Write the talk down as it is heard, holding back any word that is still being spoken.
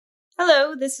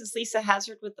Hello, this is Lisa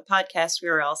Hazard with the podcast We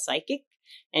Are All Psychic.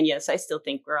 And yes, I still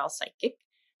think we're all psychic.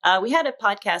 We had a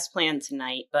podcast planned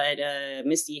tonight, but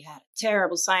Misty had a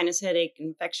terrible sinus headache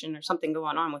infection or something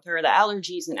going on with her. The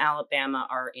allergies in Alabama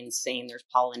are insane. There's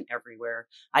pollen everywhere.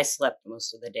 I slept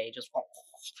most of the day, just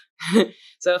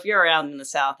so if you're around in the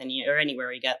South and or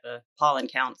anywhere, you got the pollen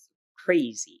counts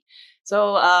crazy.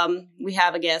 So we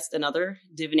have a guest, another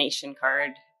divination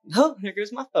card. Oh, there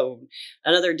goes my phone.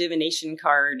 Another divination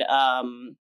card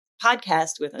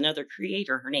podcast with another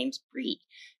creator. Her name's Bree,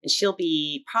 and she'll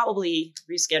be probably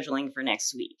rescheduling for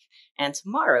next week. And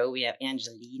tomorrow we have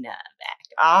Angelina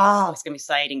back. It's going to be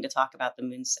exciting to talk about the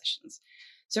moon sessions.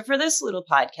 So for this little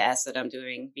podcast that I'm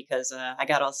doing, because I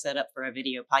got all set up for a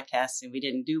video podcast and we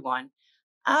didn't do one,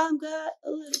 I've got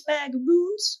a little bag of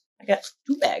runes. I got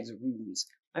 2 bags of runes.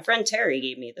 My friend Terry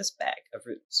gave me this bag of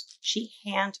runes. She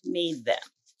handmade them.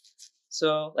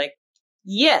 So,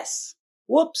 yes,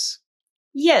 whoops,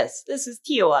 yes, this is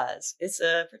Tiawaz. It's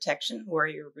a protection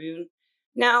warrior rune.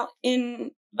 Now,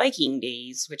 in Viking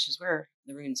days, which is where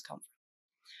the runes come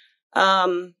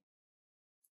from,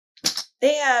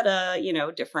 they had,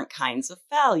 different kinds of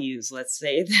values, let's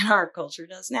say, than our culture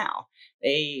does now.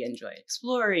 They enjoyed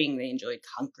exploring, they enjoyed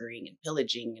conquering and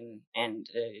pillaging, and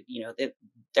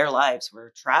their lives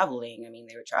were traveling. I mean,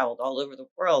 they were traveled all over the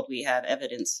world. We have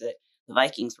evidence that the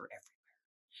Vikings were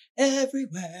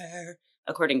everywhere,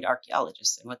 according to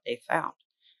archaeologists and what they found.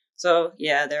 So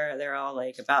yeah, they're all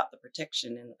about the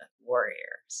protection and the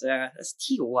warrior. So that's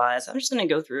Tiawaz. I'm just going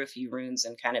to go through a few runes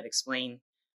and kind of explain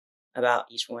about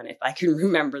each one if I can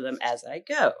remember them as I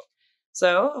go.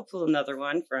 So I'll pull another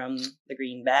one from the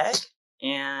green bag,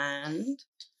 and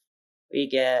we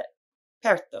get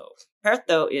Pertho.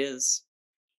 Pertho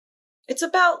it's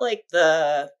about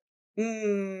the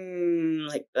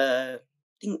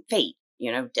fate,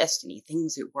 destiny,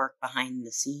 things that work behind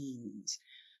the scenes.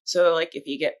 So if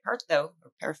you get Pertho,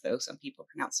 or Pertho, some people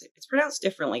pronounce it. It's pronounced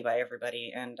differently by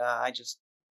everybody. And I just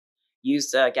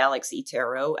used a Galaxy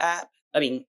Tarot app.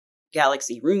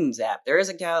 Galaxy Runes app. There is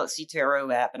a Galaxy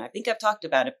Tarot app, and I think I've talked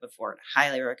about it before, and I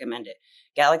highly recommend it.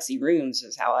 Galaxy Runes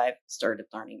is how I've started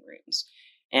learning runes.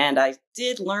 And I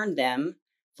did learn them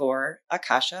for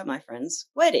Akasha, my friend's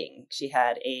wedding. She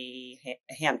had a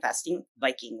hand-fasting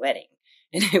Viking wedding.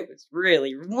 And it was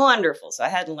really wonderful. So I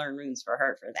had to learn runes for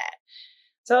her for that.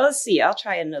 So let's see. I'll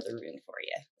try another rune for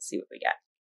you. Let's see what we got.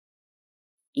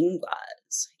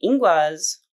 Ingwaz.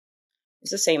 Ingwaz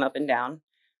is the same up and down.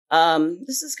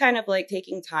 This is kind of like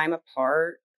taking time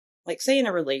apart. Like, say in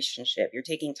a relationship, you're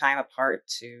taking time apart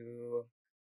to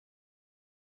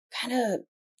kind of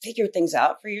figure things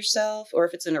out for yourself. Or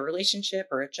if it's in a relationship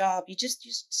or a job, you just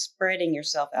spreading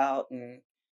yourself out and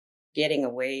getting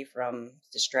away from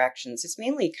distractions. It's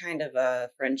mainly kind of a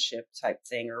friendship type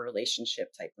thing or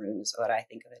relationship type rune is what I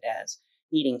think of it as,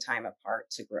 needing time apart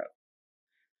to grow.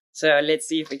 So let's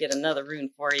see if we get another rune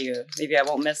for you. Maybe I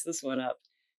won't mess this one up.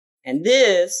 And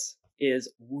this is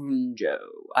Wunjo.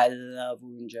 I love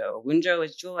Wunjo. Wunjo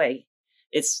is joy.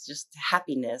 It's just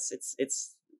happiness.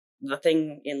 It's the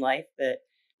thing in life that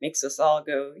makes us all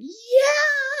go,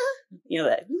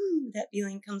 yeah! That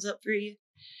feeling comes up through you.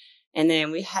 And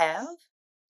then we have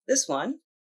this one.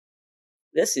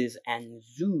 This is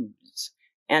Anzuz.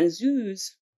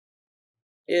 Anzuz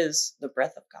is the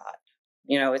breath of God.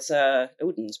 It's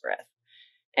Odin's breath.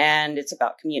 And it's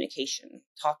about communication,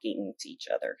 talking to each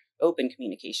other, open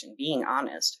communication, being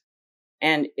honest.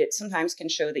 And it sometimes can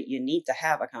show that you need to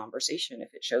have a conversation if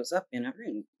it shows up in a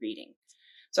rune reading.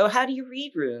 So how do you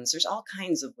read runes? There's all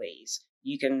kinds of ways.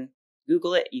 You can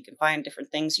Google it. You can find different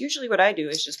things. Usually what I do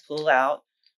is just pull out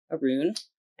a rune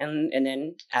and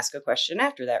then ask a question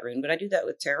after that rune. But I do that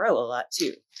with tarot a lot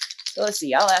too. So let's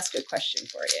see. I'll ask a question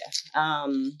for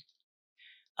you.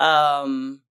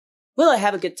 Will I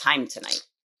have a good time tonight?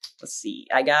 Let's see.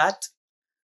 I got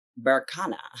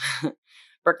Berkana.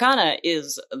 Berkana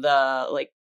is the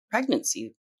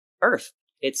pregnancy, birth.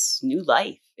 It's new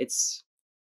life. It's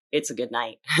a good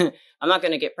night. I'm not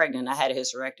going to get pregnant. I had a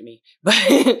hysterectomy, but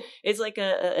it's like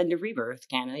a new rebirth.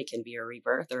 It can be a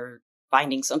rebirth or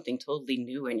finding something totally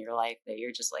new in your life that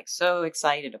you're just so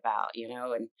excited about,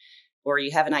 or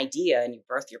you have an idea and you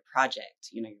birth your project,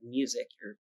 your music,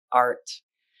 your art.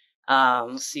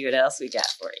 Let's see what else we got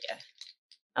for you.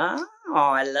 Oh,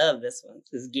 I love this one.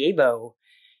 This is Gabo.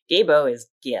 Gabo is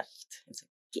gift. It's a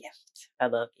gift. I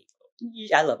love Gabo.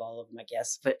 I love all of them, I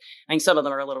guess. But some of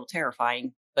them are a little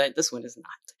terrifying, but this one is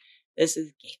not. This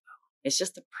is Gabo. It's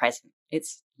just a present.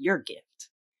 It's your gift.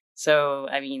 So,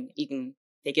 you can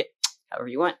take it however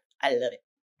you want. I love it.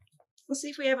 Let's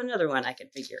see if we have another one I can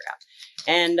figure out.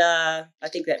 And I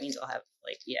think that means I'll have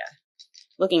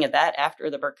looking at that after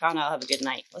the Berkana, I'll have a good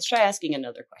night. Let's try asking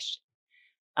another question.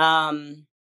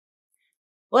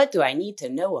 What do I need to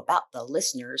know about the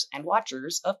listeners and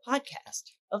watchers of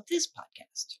this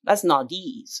podcast? That's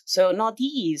Naudiz. So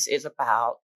Naudiz is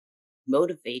about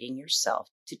motivating yourself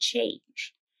to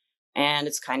change. And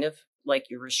it's kind of like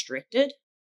you're restricted.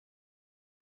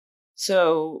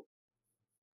 So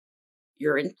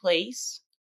you're in place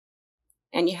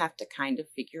and you have to kind of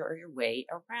figure your way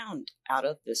around out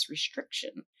of this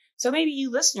restriction. So maybe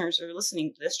you listeners are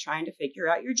listening to this trying to figure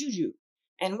out your juju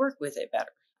and work with it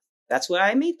better. That's why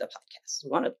I made the podcast,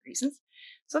 one of the reasons.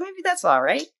 So maybe that's all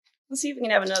right. Let's see if we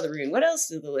can have another room. What else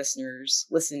do the listeners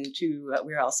listen to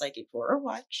We're All Psychic for or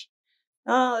watch?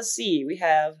 Let's see. We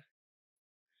have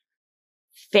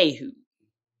Fehu.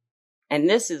 And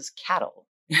this is cattle.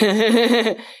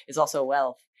 It's also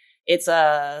wealth. It's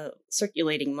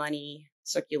circulating money,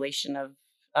 circulation of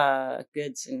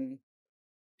goods and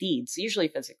deeds, usually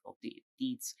physical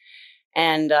deeds.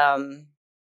 And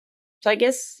so I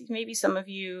guess maybe some of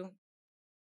you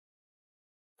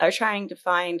are trying to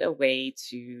find a way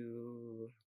to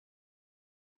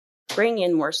bring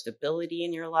in more stability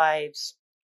in your lives.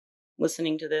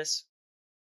 Listening to this,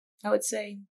 I would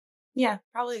say, yeah,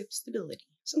 probably stability,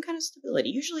 some kind of stability.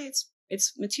 Usually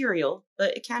it's material,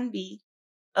 but it can be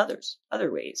other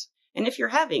ways. And if you're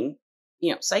having,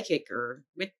 psychic or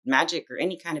with magic or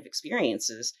any kind of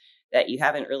experiences that you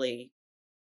haven't really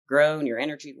grown your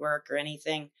energy work or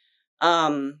anything,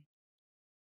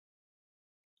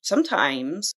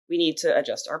 sometimes we need to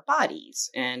adjust our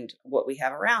bodies and what we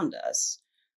have around us.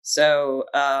 So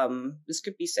this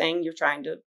could be saying you're trying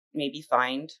to maybe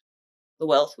find the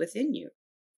wealth within you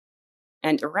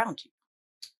and around you.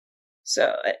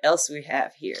 So what else we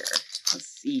have here?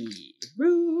 Let's see.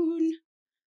 Rune.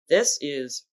 This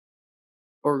is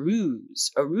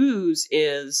Oruz. Oruz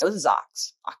is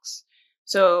ox.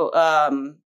 So I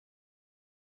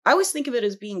always think of it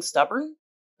as being stubborn,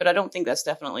 but I don't think that's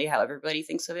definitely how everybody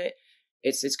thinks of it.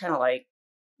 It's kind of like,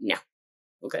 no.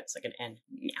 Okay, it's like an N.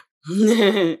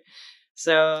 No.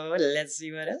 So let's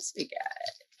see what else we got.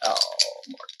 Oh,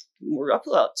 more. We're up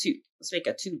about 2. Let's make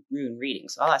a 2 rune reading.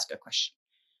 So I'll ask a question.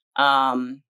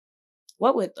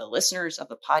 What would the listeners of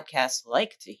the podcast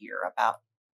like to hear about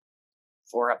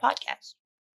for a podcast?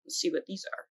 Let's see what these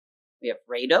are. We have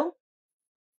Rado.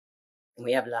 And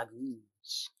we have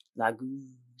Laguz.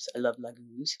 I love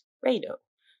Laguz. Rado.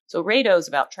 So Rado is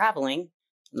about traveling.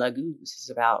 Laguz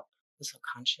is about the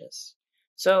subconscious.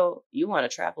 So you want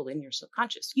to travel in your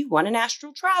subconscious. You want an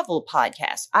astral travel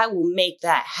podcast. I will make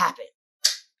that happen.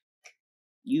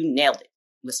 You nailed it,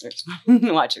 listeners,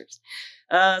 watchers.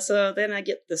 So then I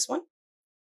get this one.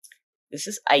 This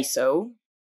is ISO.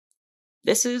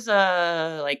 This is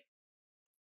like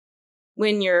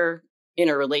when you're in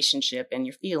a relationship and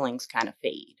your feelings kind of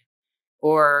fade,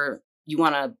 or you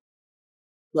want to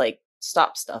like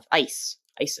stop stuff. ISO.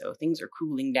 Things are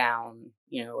cooling down,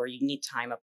 or you need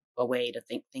time away to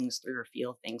think things through or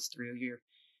feel things through.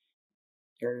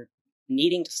 You're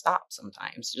needing to stop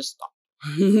sometimes. Just stop.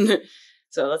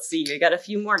 So let's see. We got a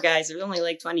few more guys. There's only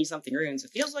like 20 something runes.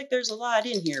 It feels like there's a lot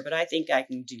in here, but I think I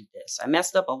can do this. I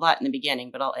messed up a lot in the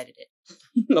beginning, but I'll edit it.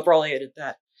 I'll probably edit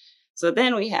that. So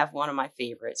then we have one of my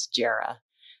favorites, Jera.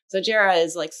 So Jera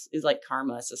is like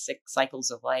karma. It's the 6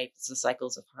 cycles of life. It's the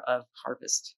cycles of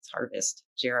harvest. It's harvest,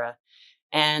 Jera.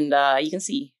 And you can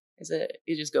see,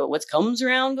 you just go, what comes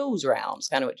around goes around. It's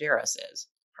kind of what Jera says.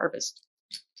 Harvest.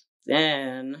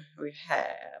 Then we have,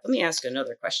 let me ask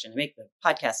another question to make the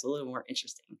podcast a little more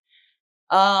interesting.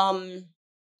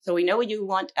 So we know you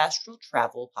want astral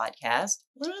travel podcast.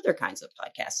 What other kinds of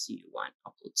podcasts do you want?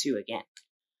 I'll pull 2 again.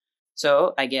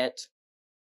 So I get,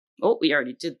 we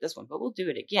already did this one, but we'll do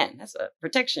it again. That's a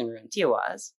protection rune,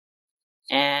 Tiawaz.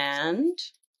 And,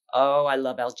 I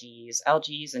love LGs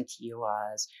and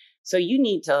Tiawaz. So you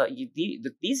need to,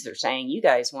 these are saying you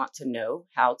guys want to know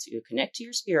how to connect to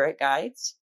your spirit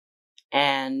guides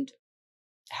and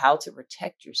how to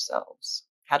protect yourselves,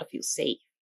 how to feel safe.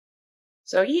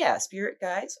 So yeah, spirit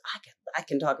guides, I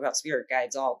can talk about spirit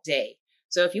guides all day.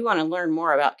 So if you want to learn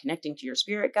more about connecting to your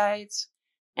spirit guides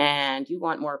and you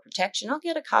want more protection, I'll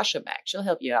get Akasha back. She'll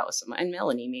help you out with some, and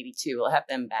Melanie maybe too. We'll have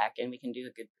them back and we can do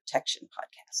a good protection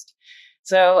podcast.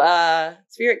 So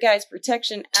spirit guides,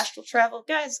 protection, astral travel.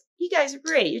 Guys, you guys are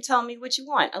great. You're telling me what you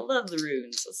want. I love the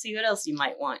runes. Let's see what else you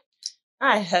might want.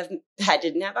 I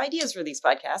didn't have ideas for these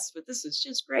podcasts, but this is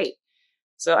just great.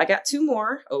 So I got 2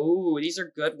 more. Oh, these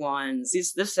are good ones.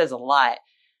 This says a lot.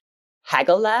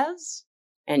 Hagalaz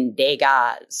and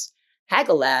Dagaz.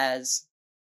 Hagalaz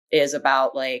is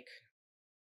about like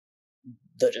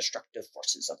the destructive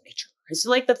forces of nature. It's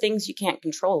like the things you can't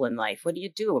control in life. What do you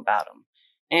do about them?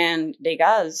 And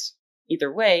Degas,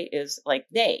 either way, is like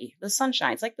day, the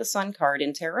sunshine. It's like the sun card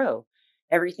in tarot.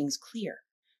 Everything's clear.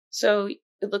 So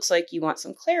it looks like you want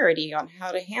some clarity on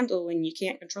how to handle when you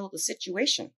can't control the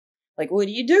situation. Like, what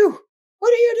do you do? What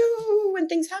do you do when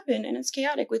things happen and it's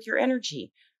chaotic with your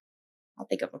energy? I'll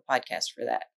think of a podcast for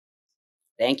that.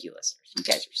 Thank you, listeners. You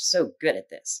guys are so good at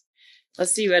this.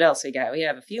 Let's see what else we got. We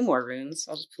have a few more runes.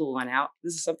 I'll just pull one out.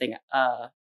 This is something, I'm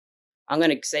going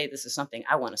to say this is something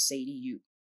I want to say to you.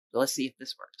 So let's see if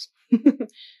this works.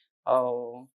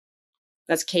 Oh,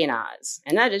 that's Kanaz.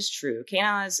 And that is true.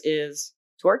 Kanaz is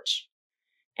torch.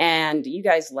 And you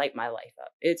guys light my life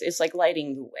up. It's like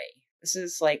lighting the way. This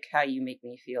is like how you make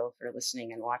me feel for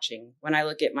listening and watching. When I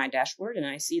look at my dashboard and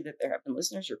I see that there have been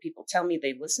listeners or people tell me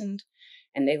they listened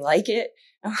and they like it,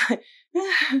 I'm like,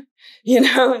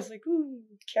 it's like, ooh,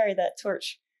 carry that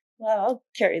torch. Well, I'll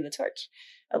carry the torch.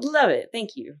 I love it.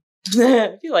 Thank you.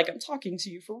 I feel like I'm talking to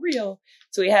you for real.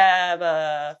 So we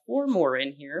have 4 more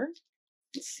in here.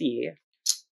 Let's see.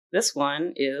 This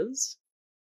one is,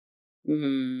 I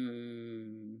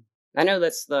know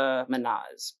that's the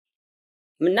Manaz.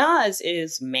 Manaz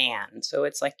is man, so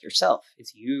it's like yourself.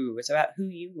 It's you. It's about who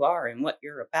you are and what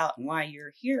you're about and why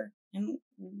you're here and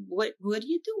what are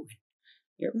you doing?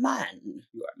 You're man.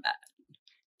 You are man.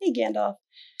 Hey, Gandalf.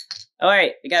 All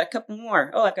right, we got a couple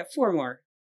more. Oh, I've got 4 more.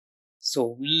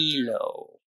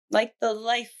 Sowilo, like the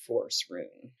life force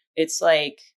rune. It's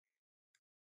like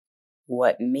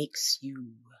what makes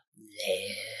you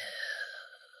live.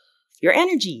 Your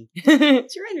energy.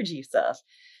 It's your energy stuff.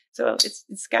 So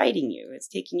it's guiding you. It's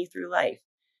taking you through life.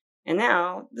 And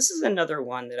now, this is another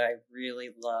one that I really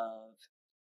love.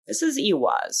 This is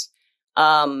Iwaz.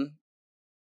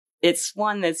 It's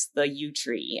one that's the yew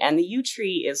tree. And the yew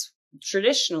tree is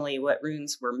traditionally what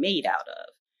runes were made out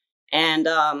of. And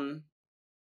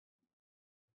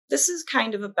this is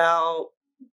kind of about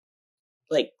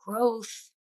like growth,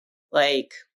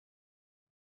 like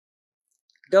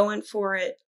going for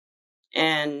it.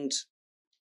 And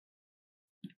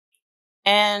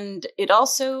it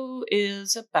also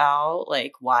is about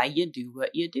like why you do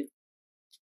what you do.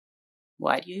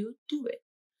 Why do you do it?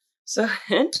 So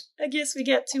I guess we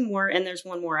get 2 more, and there's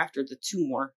 1 more after the 2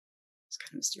 more. It's kind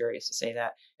of mysterious to say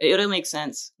that. It'll make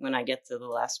sense when I get to the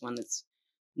last one that's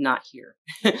not here.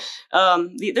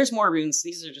 There's more runes.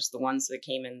 These are just the ones that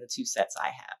came in the 2 sets I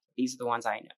have. These are the ones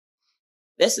I know.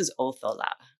 This is Othala.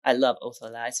 I love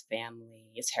Othala. It's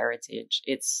family. It's heritage.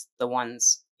 It's the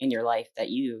ones in your life that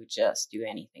you just do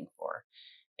anything for.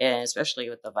 And especially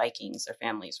with the Vikings, their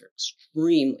families are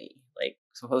extremely, like,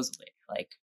 supposedly,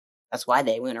 like, that's why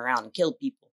they went around and killed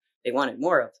people. They wanted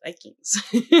more of Vikings.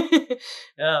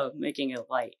 Making it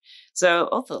light. So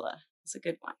Othala is a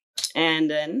good one.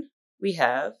 And then we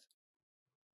have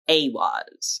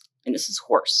Awaz. And this is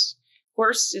horse.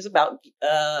 Horse is about,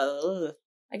 I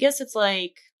guess it's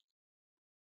like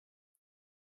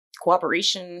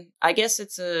cooperation. I guess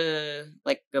it's a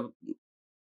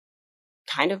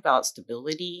kind of about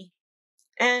stability,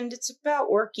 and it's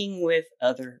about working with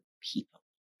other people.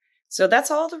 So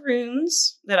that's all the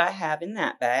runes that I have in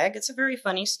that bag. It's a very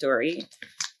funny story.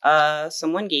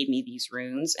 Someone gave me these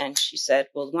runes and she said,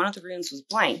 well, one of the runes was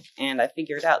blank, and I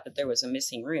figured out that there was a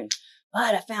missing rune,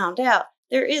 but I found out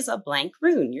there is a blank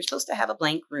rune. You're supposed to have a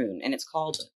blank rune, and it's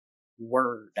called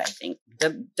Word, I think.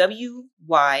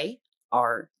 WYRD.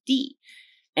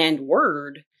 And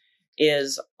word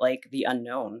is like the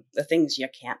unknown, the things you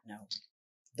can't know,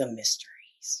 the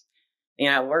mysteries.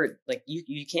 Word, like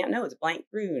you can't know. It's a blank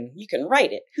rune. You can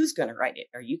write it. Who's going to write it?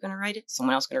 Are you going to write it?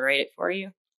 Someone else going to write it for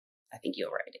you? I think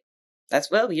you'll write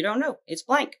it. You don't know. It's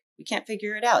blank. We can't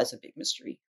figure it out. It's a big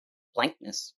mystery.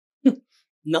 Blankness.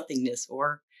 Nothingness,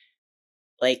 or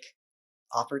like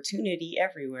opportunity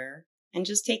everywhere. And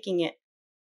just taking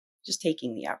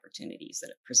the opportunities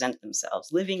that present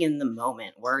themselves, living in the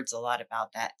moment. Word's a lot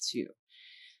about that too.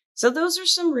 So those are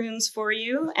some runes for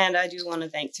you. And I do want to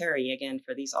thank Terry again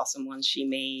for these awesome ones she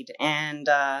made. And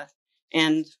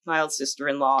my old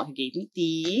sister-in-law who gave me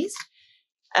these.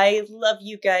 I love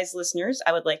you guys, listeners.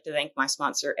 I would like to thank my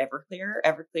sponsor, Everclear.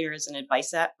 Everclear is an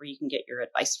advice app where you can get your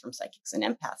advice from psychics and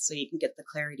empaths so you can get the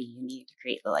clarity you need to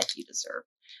create the life you deserve.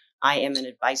 I am an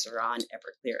advisor on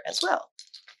Everclear as well.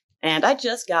 And I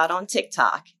just got on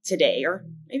TikTok today, or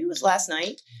maybe it was last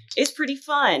night. It's pretty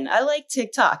fun. I like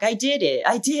TikTok. I did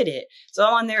it. So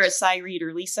I'm on there as Cy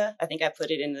Reader Lisa. I think I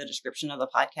put it in the description of the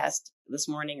podcast this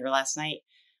morning or last night.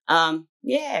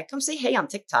 Yeah, come say hey on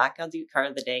TikTok. I'll do card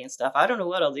of the day and stuff. I don't know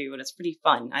what I'll do, but it's pretty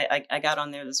fun. I got on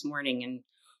there this morning and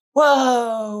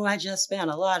whoa, I just spent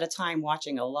a lot of time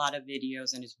watching a lot of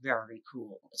videos and it's very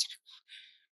cool.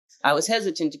 I was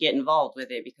hesitant to get involved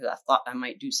with it because I thought I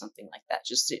might do something like that,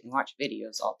 just sit and watch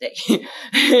videos all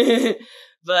day.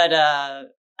 But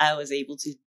I was able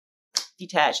to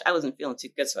detach. I wasn't feeling too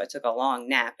good, so I took a long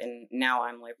nap, and now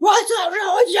I'm like, what's up,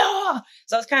 Roger?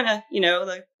 So I was kind of,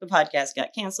 the podcast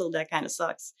got canceled. That kind of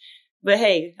sucks. But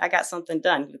hey, I got something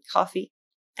done with coffee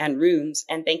and runes.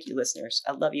 And thank you, listeners.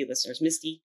 I love you, listeners.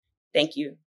 Misty, thank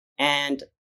you. And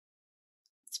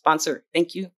sponsor,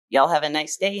 thank you. Y'all have a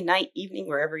nice day, night, evening,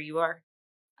 wherever you are.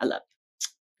 I love you.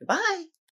 Goodbye.